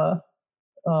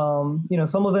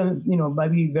some of them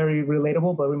might be very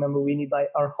relatable, but remember, we need like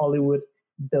our Hollywood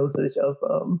dosage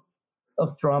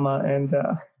of drama and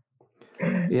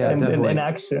and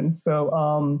action.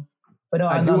 So, but no,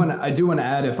 I do want to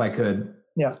add, if I could.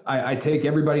 Yeah. I take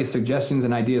everybody's suggestions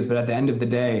and ideas, but at the end of the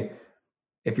day,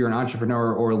 if you're an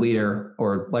entrepreneur or a leader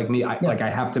or like me, I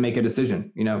have to make a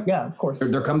decision. Yeah, of course.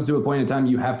 There comes to a point in time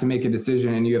you have to make a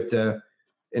decision, and you have to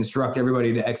instruct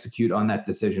everybody to execute on that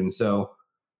decision. So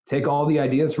take all the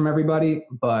ideas from everybody,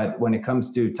 but when it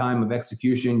comes to time of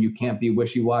execution, you can't be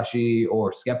wishy-washy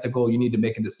or skeptical. You need to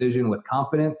make a decision with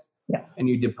confidence. Yeah. And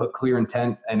you need to put clear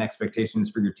intent and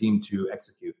expectations for your team to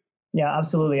execute. Yeah,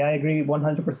 absolutely. I agree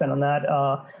 100% on that.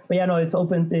 But yeah, no, it's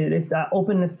that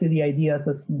openness to the ideas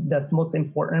that's most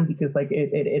important, because like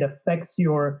it affects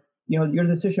your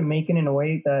decision making in a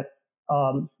way that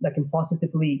that can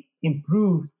positively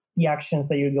improve the actions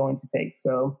that you're going to take.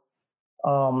 So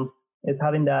it's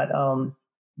having that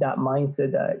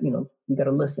mindset that you got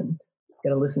to listen. You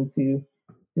got to listen to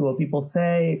what people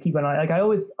say. Keep an eye. Like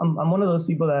I'm one of those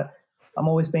people that I'm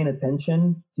always paying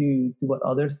attention to what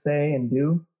others say and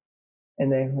do.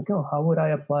 And they're like, oh, how would I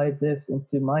apply this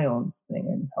into my own thing?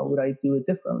 And how would I do it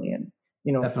differently? And,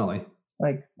 definitely.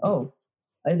 Like, oh,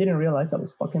 I didn't realize I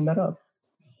was fucking that up.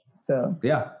 So,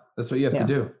 yeah, That's what you have to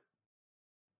do.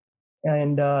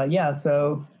 And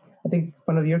so I think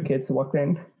one of your kids walked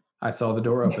in. I saw the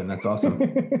door open. That's awesome.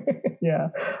 Yeah,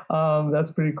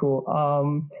 that's pretty cool.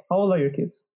 How old are your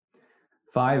kids?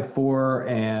 5, 4,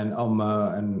 and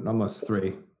almost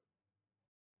 3.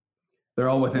 They're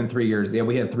all within 3 years. Yeah,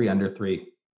 we had 3 under 3.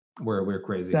 We're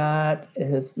crazy. That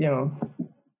is,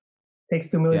 takes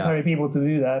 2 military people to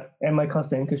do that. And my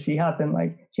cousin, because she had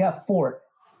 4,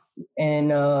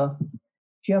 and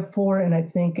she had 4, and I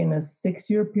think in a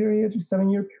 6-year period or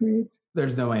 7-year period.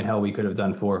 There's no way in hell we could have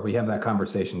done 4. We have that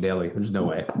conversation daily. There's no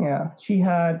way. Yeah, she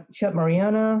had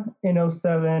Mariana in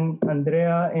 2007,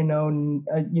 Andrea in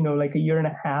like a year and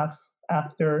a half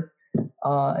after,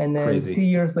 and then Crazy. 2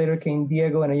 years later came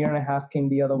Diego, and a year and a half came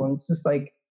the other one. It's just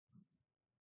like,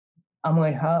 I'm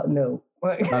like, how? No.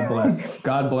 God bless.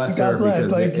 God bless her. God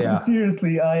bless. Because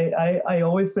seriously, I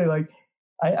always say, like,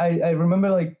 I remember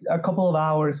like a couple of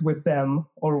hours with them,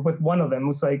 or with one of them,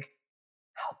 was like,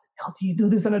 how do you do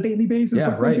this on a daily basis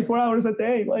for 24 hours a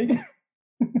day? Like,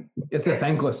 it's a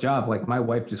thankless job. Like, my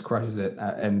wife just crushes it,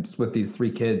 and with these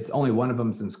 3 kids, only one of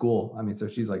them's in school. I mean, so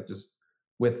she's like just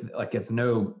with like, it's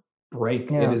no break.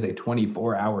 Yeah. It is a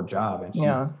 24-hour job, and she's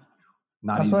not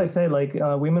That's easy. why I say, like,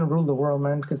 women rule the world,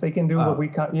 man, because they can do what we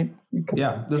can't.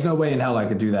 Yeah, there's no way in hell I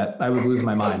could do that. I would lose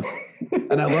my mind.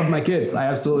 And I love my kids. I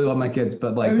absolutely love my kids.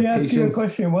 But like, let me the ask you a patience.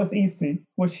 question: what's easy?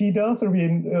 What she does, or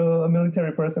being a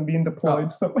military person being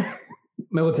deployed?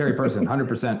 Military person,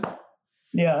 100%.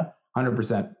 Yeah.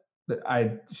 100%.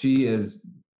 She is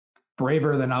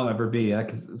braver than I'll ever be.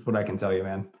 That's what I can tell you,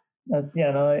 man.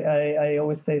 I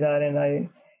always say that, and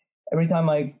every time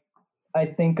I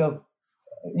think of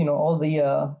all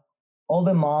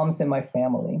the moms in my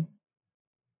family,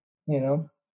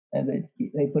 and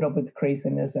they put up with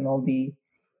craziness and all the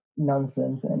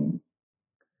nonsense, and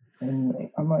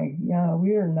I'm like, yeah,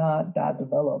 we are not that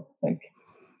developed. Like,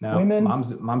 no, women,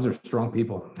 moms are strong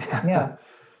people. Yeah,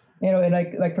 and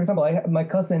like for example, my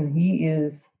cousin, he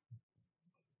is,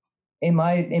 in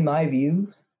my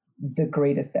view, the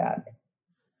greatest dad.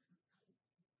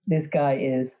 This guy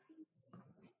is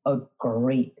a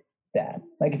great dad.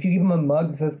 Like, if you give him a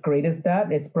mug that says "greatest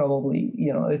dad," it's probably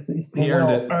it's He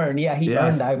earned it. earned. Yeah, he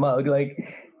earned that mug. Like,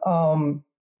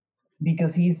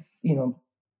 because he's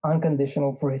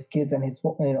unconditional for his kids and his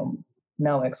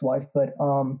now ex-wife, but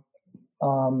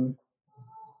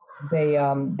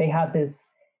they have this.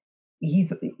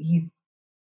 He's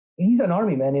an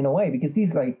army man in a way, because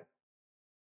he's like,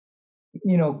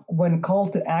 when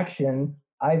called to action,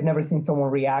 I've never seen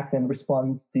someone react and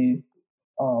responds to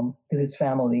his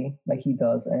family like he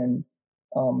does, and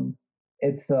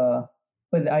it's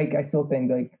but I still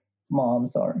think, like,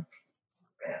 moms are.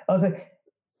 I was like,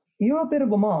 you're a bit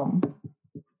of a mom.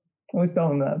 I always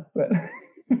tell him that, but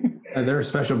they're a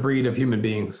special breed of human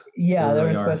beings. Yeah, they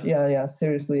really they're special. Yeah,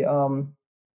 seriously.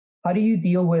 How do you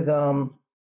deal with the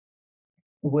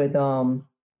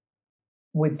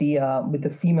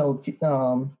female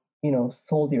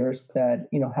soldiers that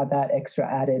have that extra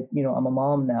added, I'm a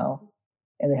mom now,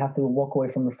 and they have to walk away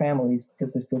from their families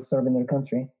because they're still serving their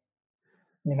country?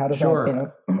 And how does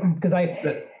that, because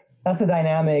that's a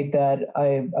dynamic that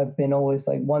I've been always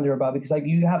like wonder about, because like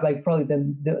you have like probably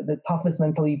the toughest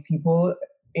mentally people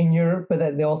in Europe, but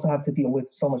that they also have to deal with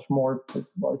so much more,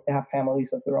 because if they have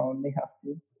families of their own, they have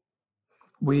to.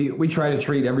 We try to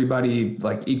treat everybody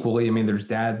like equally. I mean, there's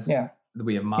dads. Yeah.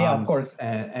 We have moms. Yeah, of course.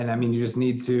 And I mean, you just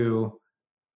need to.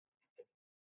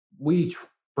 We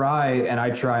try, and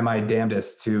I try my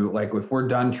damnedest to, like, if we're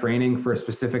done training for a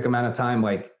specific amount of time,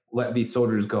 like, let these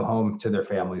soldiers go home to their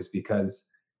families, because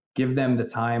give them the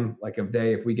time, like, of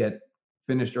day. If we get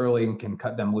finished early and can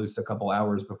cut them loose a couple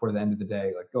hours before the end of the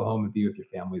day, like, go home and be with your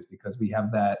families, because we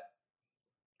have that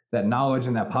knowledge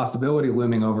and that possibility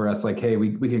looming over us. Like, hey,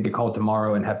 we could get called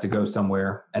tomorrow and have to go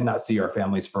somewhere and not see our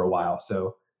families for a while.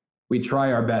 So we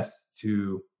try our best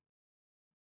to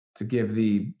give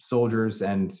the soldiers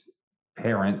and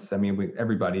parents, I mean,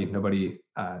 everybody's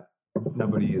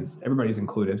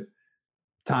included,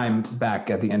 time back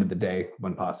at the end of the day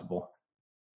when possible.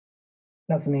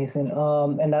 That's amazing.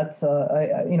 And that's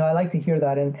I like to hear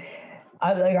that, and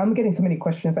I'm getting so many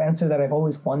questions answered that I've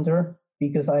always wondered,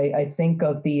 because I think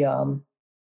of that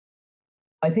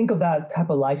type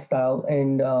of lifestyle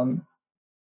and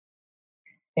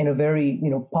in a very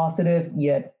positive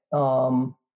yet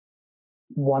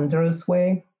wondrous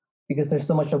way, because there's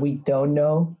so much that we don't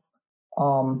know,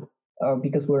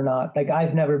 because we're not, like,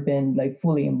 I've never been like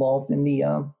fully involved in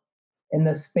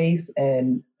the space,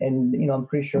 and I'm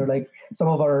pretty sure like some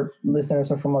of our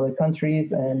listeners are from other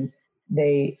countries and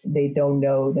they don't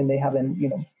know, and they haven't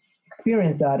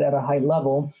experienced that at a high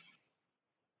level.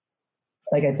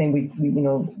 like I think we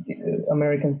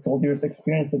American soldiers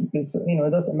experience it, because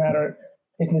it doesn't matter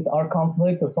if it's our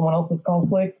conflict or someone else's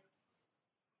conflict.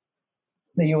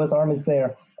 The U.S. Army is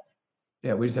there.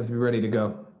 Yeah, we just have to be ready to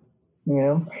go.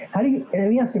 How do you? Let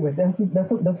me ask you a question.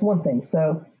 That's one thing.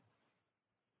 So,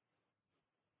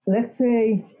 let's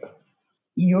say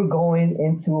you're going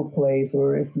into a place,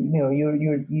 or if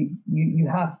you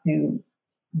have to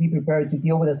be prepared to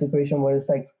deal with a situation where it's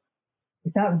like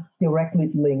it's not directly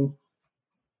linked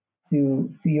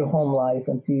to your home life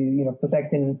and to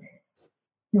protecting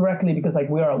directly, because like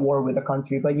we are at war with a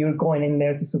country, but you're going in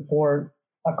there to support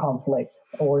a conflict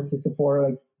or to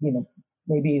support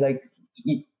maybe like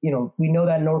we know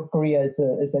that North Korea is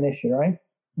an issue, right?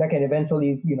 That can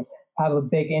eventually have a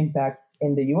big impact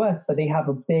in the U.S., but they have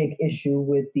a big issue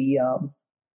with the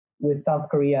with South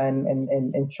Korea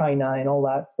and China and all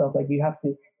that stuff. Like you have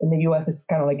to, in the U.S., it's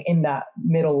kind of like in that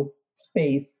middle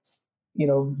space,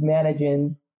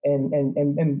 managing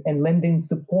and lending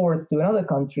support to another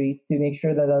country to make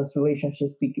sure that those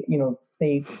relationships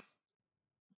stay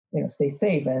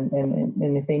safe,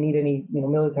 and if they need any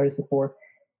military support,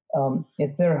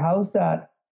 how's that?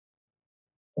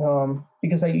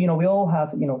 Because we all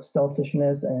have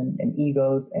selfishness and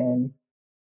egos, and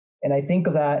I think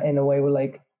of that in a way where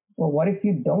like, well, what if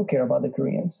you don't care about the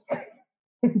Koreans?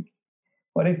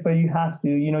 What if, but you have to,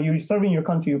 you're serving your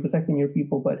country, you're protecting your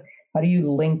people, but how do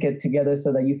you link it together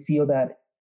so that you feel that?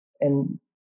 And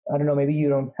I don't know, maybe you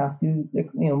don't have to,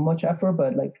 much effort,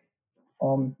 but like,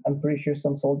 I'm pretty sure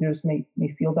some soldiers may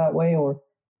feel that way, or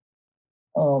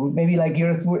maybe like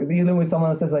you're dealing with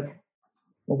someone that says like,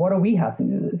 well, what do we have to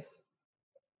do this?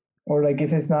 Or like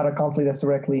if it's not a conflict that's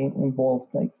directly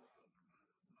involved, like.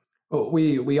 Well,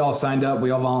 we all signed up,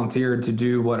 we all volunteered to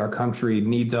do what our country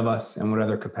needs of us and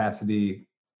whatever capacity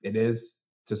it is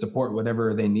to support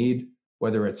whatever they need,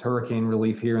 whether it's hurricane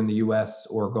relief here in the US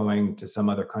or going to some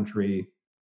other country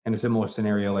in a similar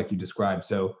scenario like you described.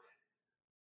 So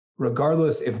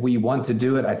regardless if we want to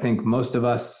do it, I think most of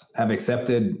us have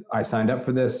accepted, I signed up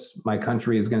for this. My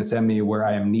country is going to send me where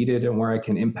I am needed and where I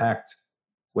can impact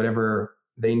whatever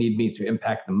they need me to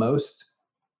impact the most.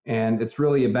 And it's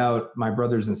really about my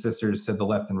brothers and sisters to the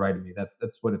left and right of me.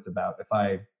 That's what it's about.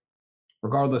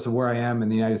 Regardless of where I am in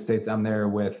the United States, I'm there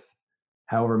with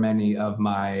however many of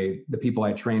the people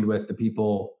I trained with, the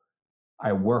people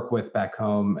I work with back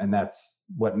home. And that's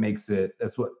what makes it,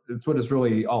 that's what it's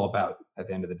really all about at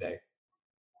the end of the day.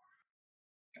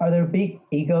 Are there big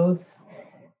egos,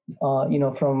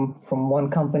 from one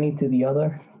company to the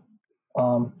other,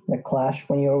 that clash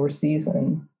when you're overseas?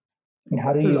 And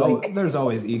how do there's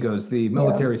always egos. The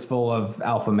military is full of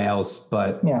alpha males,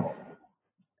 but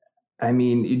I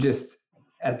mean, you just,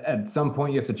 at some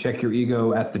point you have to check your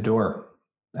ego at the door.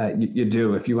 You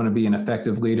do. If you want to be an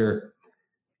effective leader,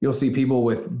 you'll see people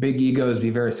with big egos be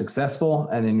very successful,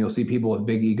 and then you'll see people with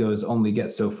big egos only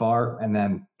get so far, and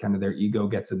then kind of their ego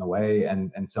gets in the way,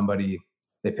 and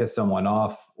they piss someone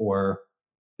off, or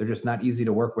they're just not easy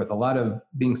to work with. A lot of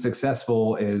being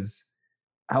successful is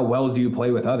how well do you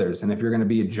play with others? And if you're going to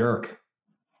be a jerk,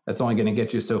 that's only going to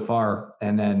get you so far.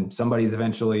 And then somebody's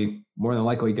eventually more than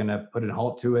likely going to put a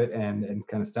halt to it and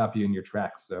kind of stop you in your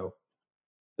tracks. So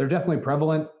they're definitely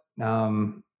prevalent,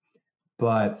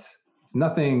 but it's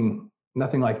nothing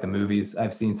like the movies.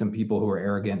 I've seen some people who are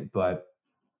arrogant, but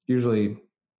usually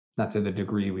not to the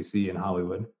degree we see in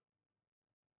Hollywood.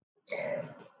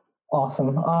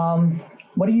 Awesome.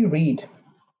 What do you read?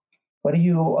 What do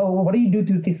you do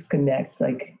to disconnect?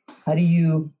 Like, how do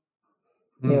you,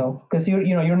 because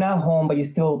you're now home, but you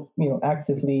still,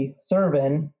 actively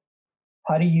serving.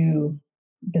 How do you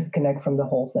disconnect from the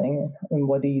whole thing? And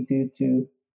what do you do to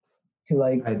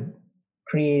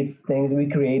create things, be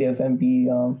creative, and be,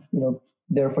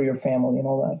 there for your family and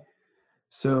all that?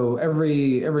 So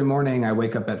every morning I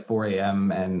wake up at 4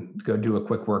 a.m. and go do a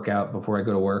quick workout before I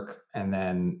go to work. And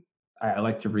then I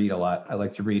like to read a lot. I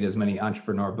like to read as many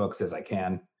entrepreneur books as I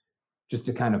can, just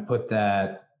to kind of put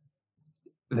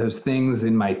those things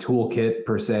in my toolkit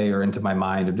per se, or into my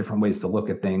mind, of different ways to look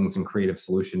at things and creative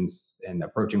solutions and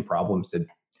approaching problems.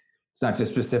 It's not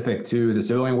just specific to the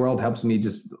civilian world, helps me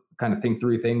just kind of think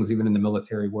through things, even in the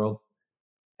military world.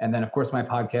 And then of course my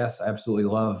podcast, I absolutely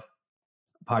love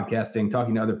podcasting,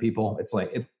 talking to other people. It's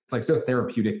like so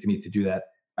therapeutic to me to do that.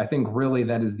 I think really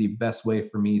that is the best way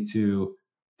for me to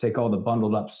take all the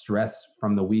bundled up stress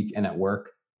from the week and at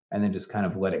work, and then just kind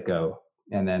of let it go.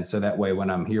 And then so that way when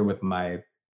I'm here with my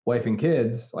wife and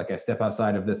kids, like I step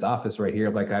outside of this office right here,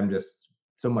 like I'm just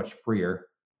so much freer,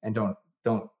 and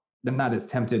I'm not as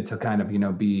tempted to kind of,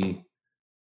 be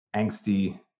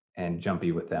angsty and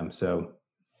jumpy with them. So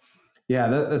Yeah,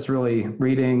 that's really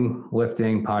reading,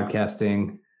 lifting,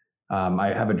 podcasting.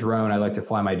 I have a drone. I like to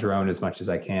fly my drone as much as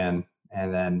I can,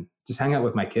 and then just hang out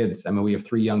with my kids. I mean, we have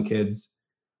 3 young kids.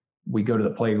 We go to the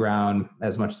playground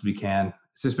as much as we can.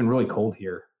 It's just been really cold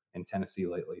here in Tennessee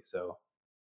lately, so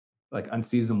like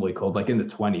unseasonably cold, like in the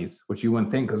 20s, which you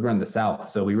wouldn't think because we're in the South.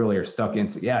 So we really are stuck in.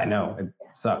 Yeah, I know it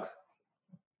sucks.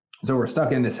 So we're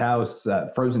stuck in this house.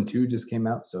 Frozen 2 just came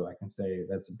out, so I can say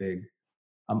that's a big.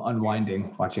 I'm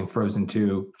unwinding watching Frozen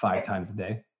 2 5 times a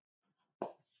day.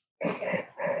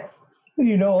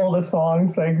 You know all the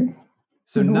songs, like.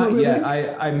 So not yet.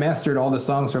 I mastered all the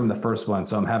songs from the first one,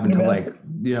 so I'm having to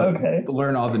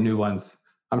learn all the new ones.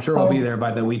 I'm sure I'll be there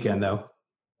by the weekend though.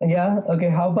 Yeah. Okay.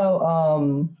 How about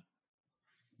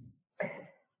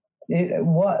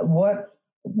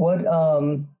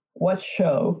what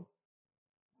show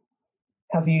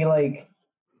have you like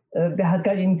that has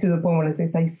got you to the point where I say,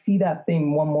 if I see that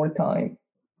thing one more time?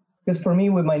 Because for me,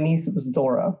 with my niece, it was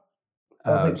Dora.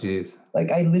 Oh, geez.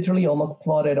 Like I literally almost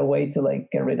plotted a way to like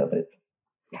get rid of it.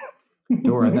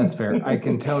 Dora, that's fair. I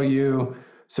can tell you.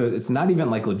 So it's not even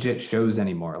like legit shows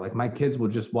anymore. Like my kids will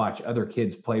just watch other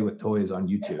kids play with toys on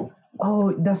YouTube.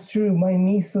 Oh, that's true. My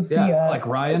niece Sophia. Yeah, like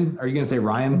Ryan. Are you gonna say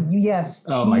Ryan? Yes.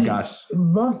 Oh my gosh.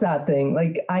 Loves that thing.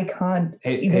 Like I can't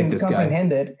hate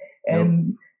comprehend it.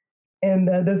 And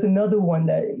there's another one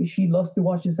that she loves to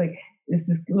watch. It's like it's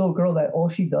this little girl that all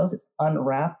she does is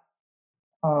unwrap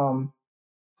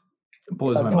it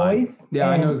blows my toys. Mind. Yeah,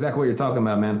 I know exactly what you're talking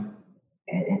about, man.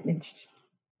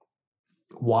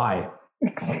 Why?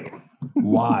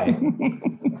 Why?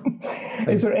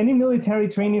 Is there any military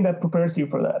training that prepares you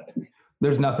for that?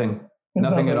 There's nothing.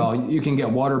 Nothing at all. You can get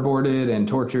waterboarded and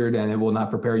tortured, and it will not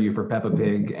prepare you for Peppa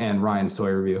Pig and Ryan's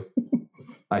toy review.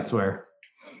 I swear.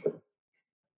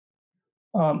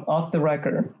 Off the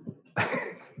record.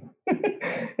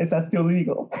 Is that still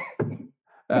legal?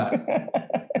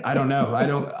 I don't know.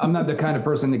 I'm not the kind of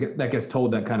person that gets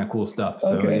told that kind of cool stuff.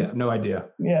 So okay. Yeah, no idea.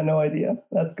 Yeah, no idea.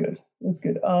 That's good. That's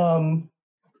good.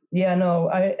 Yeah, no,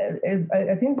 I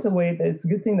think it's it's a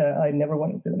good thing that I never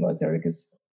went into the military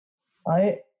because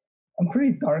I'm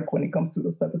pretty dark when it comes to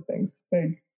those type of things.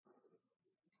 Like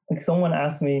someone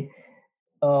asked me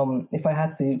if I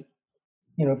had to,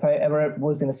 if I ever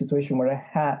was in a situation where I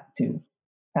had to,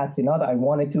 not that I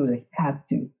wanted to, I had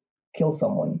to kill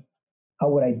someone, how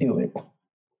would I do it?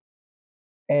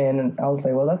 And I was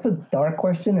like, well, that's a dark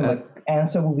question, and my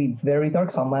answer will be very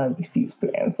dark, so I'm gonna refuse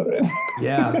to answer it.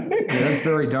 Yeah, that's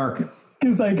very dark.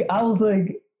 Because like I was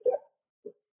like,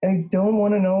 I don't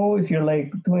want to know if you're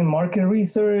like doing market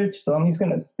research, so I'm just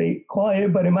gonna stay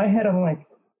quiet. But in my head, I'm like,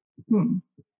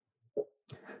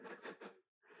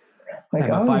 Like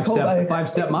I have a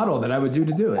five-step model that I would do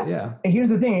it. Yeah. Here's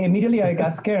the thing. Immediately I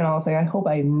got scared, and I was like, I hope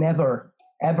I never,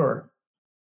 ever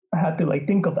had to like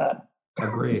think of that.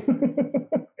 Agree.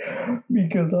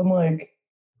 Because I'm like,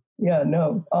 yeah,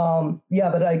 no. Yeah,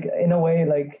 but like in a way,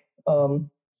 like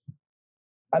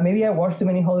maybe I watched too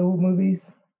many Hollywood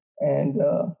movies and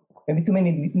maybe too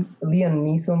many Liam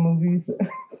Neeson movies.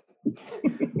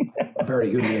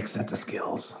 Very unique set of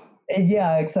skills.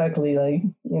 Yeah, exactly. Like,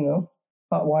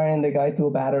 hot wiring the guy to a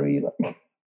battery. Like.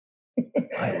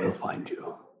 I will find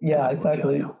you. Yeah,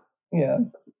 exactly. Yeah.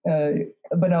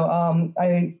 But no,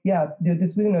 dude, this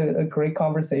has been a great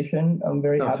conversation. I'm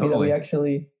very happy that we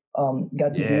actually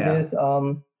got to do this.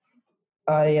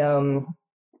 I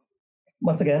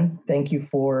once again thank you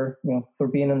for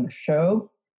being on the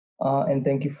show, and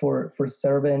thank you for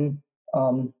serving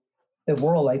the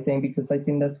world. I think because I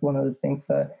think that's one of the things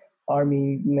that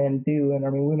Army men do and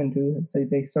Army women do.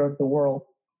 They serve the world,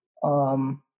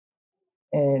 and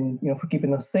for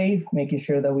keeping us safe, making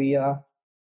sure that we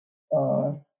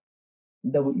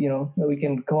that we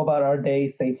can go about our day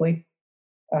safely.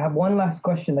 I have one last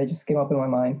question that just came up in my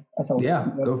mind as I was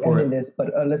go for ending this,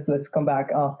 but let's come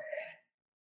back.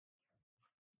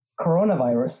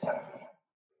 Coronavirus.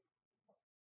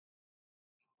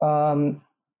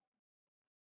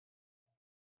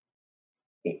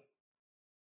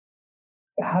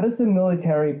 How does the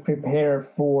military prepare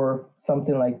for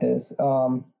something like this?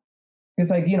 Because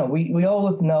we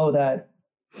always know that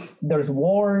there's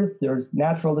wars, there's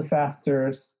natural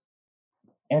disasters,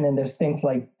 and then there's things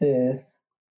like this.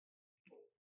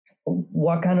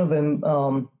 What kind of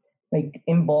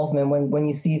involvement when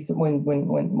you see when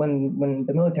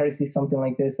the military sees something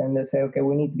like this and they say, okay,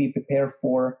 we need to be prepared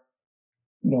for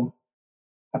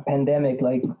a pandemic,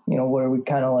 where we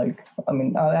kind of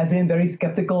I've been very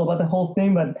skeptical about the whole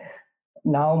thing, but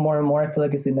now more and more I feel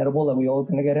like it's inevitable that we all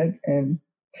gonna get it. And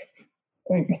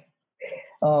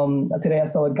today I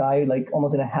saw a guy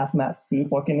almost in a hazmat suit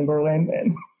walking in Berlin,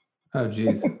 and Oh,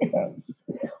 geez.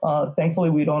 Thankfully,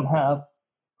 we don't have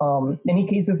any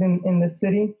cases in this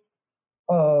city,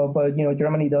 but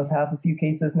Germany does have a few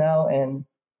cases now, and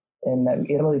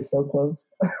Italy is so close.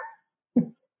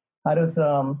 How do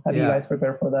you guys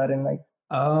prepare for that? And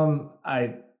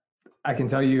I can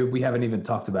tell you we haven't even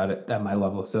talked about it at my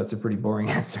level, so it's a pretty boring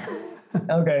answer.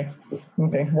 Okay.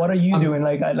 What are you doing?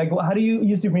 How do you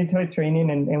use your military training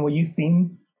and what you've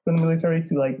seen from the military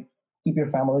to keep your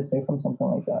family safe from something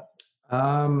like that?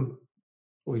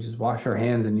 We just wash our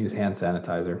hands and use hand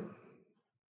sanitizer.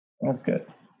 That's good.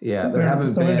 Yeah, so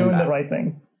we're doing the right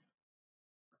thing.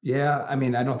 Yeah, I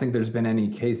mean, I don't think there's been any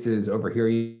cases over here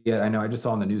yet. I know I just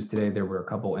saw on the news today there were a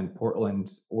couple in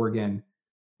Portland, Oregon.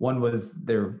 One was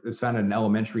it was found at an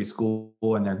elementary school,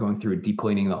 and they're going through deep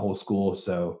cleaning the whole school.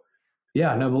 So,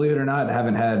 yeah, no, believe it or not, I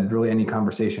haven't had really any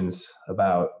conversations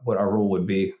about what our role would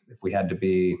be if we had to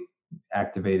be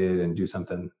activated and do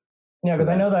something. Yeah, because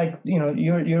I know that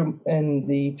you're in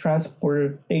the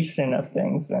transportation of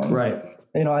things, and right.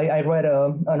 I read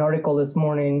an article this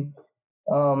morning.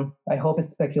 I hope it's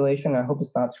speculation. I hope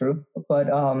it's not true, but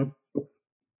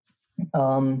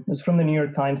it's from the New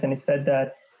York Times, and it said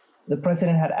that the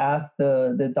president had asked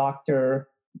the doctor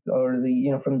or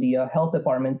from the health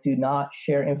department to not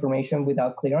share information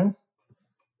without clearance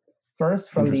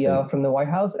first from the White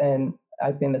House, and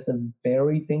I think that's a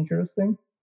very dangerous thing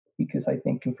because I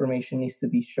think information needs to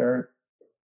be shared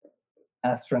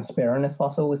as transparent as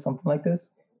possible with something like this.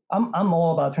 I'm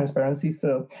all about transparency,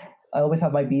 so I always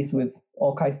have my beef with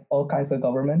all kinds of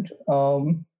government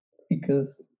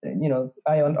because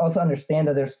I also understand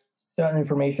that there's certain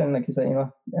information, like you said,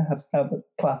 have a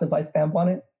classified stamp on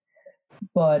it.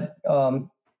 But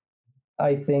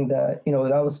I think that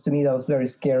that was very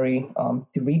scary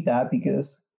to read that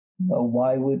because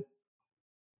why would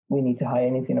we need to hide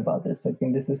anything about this? I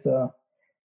think this is a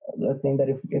thing that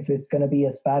if it's going to be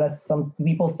as bad as some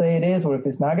people say it is, or if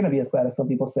it's not going to be as bad as some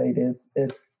people say it is,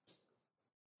 it's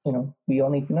we all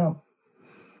need to know.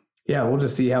 Yeah, we'll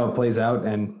just see how it plays out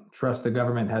and trust the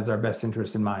government has our best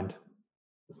interests in mind.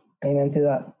 Amen to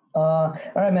that. All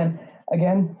right, man.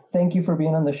 Again, thank you for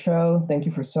being on the show. Thank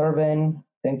you for serving.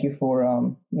 Thank you for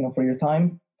for your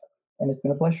time, and it's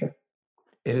been a pleasure.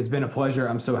 It has been a pleasure.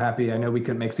 I'm so happy. I know we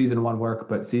couldn't make season 1 work,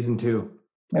 but season 2.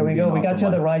 There we go. We got you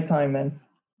at the right time, man.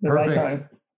 Perfect. Right time.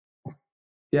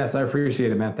 Yes, I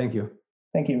appreciate it, man. Thank you.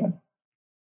 Thank you, man.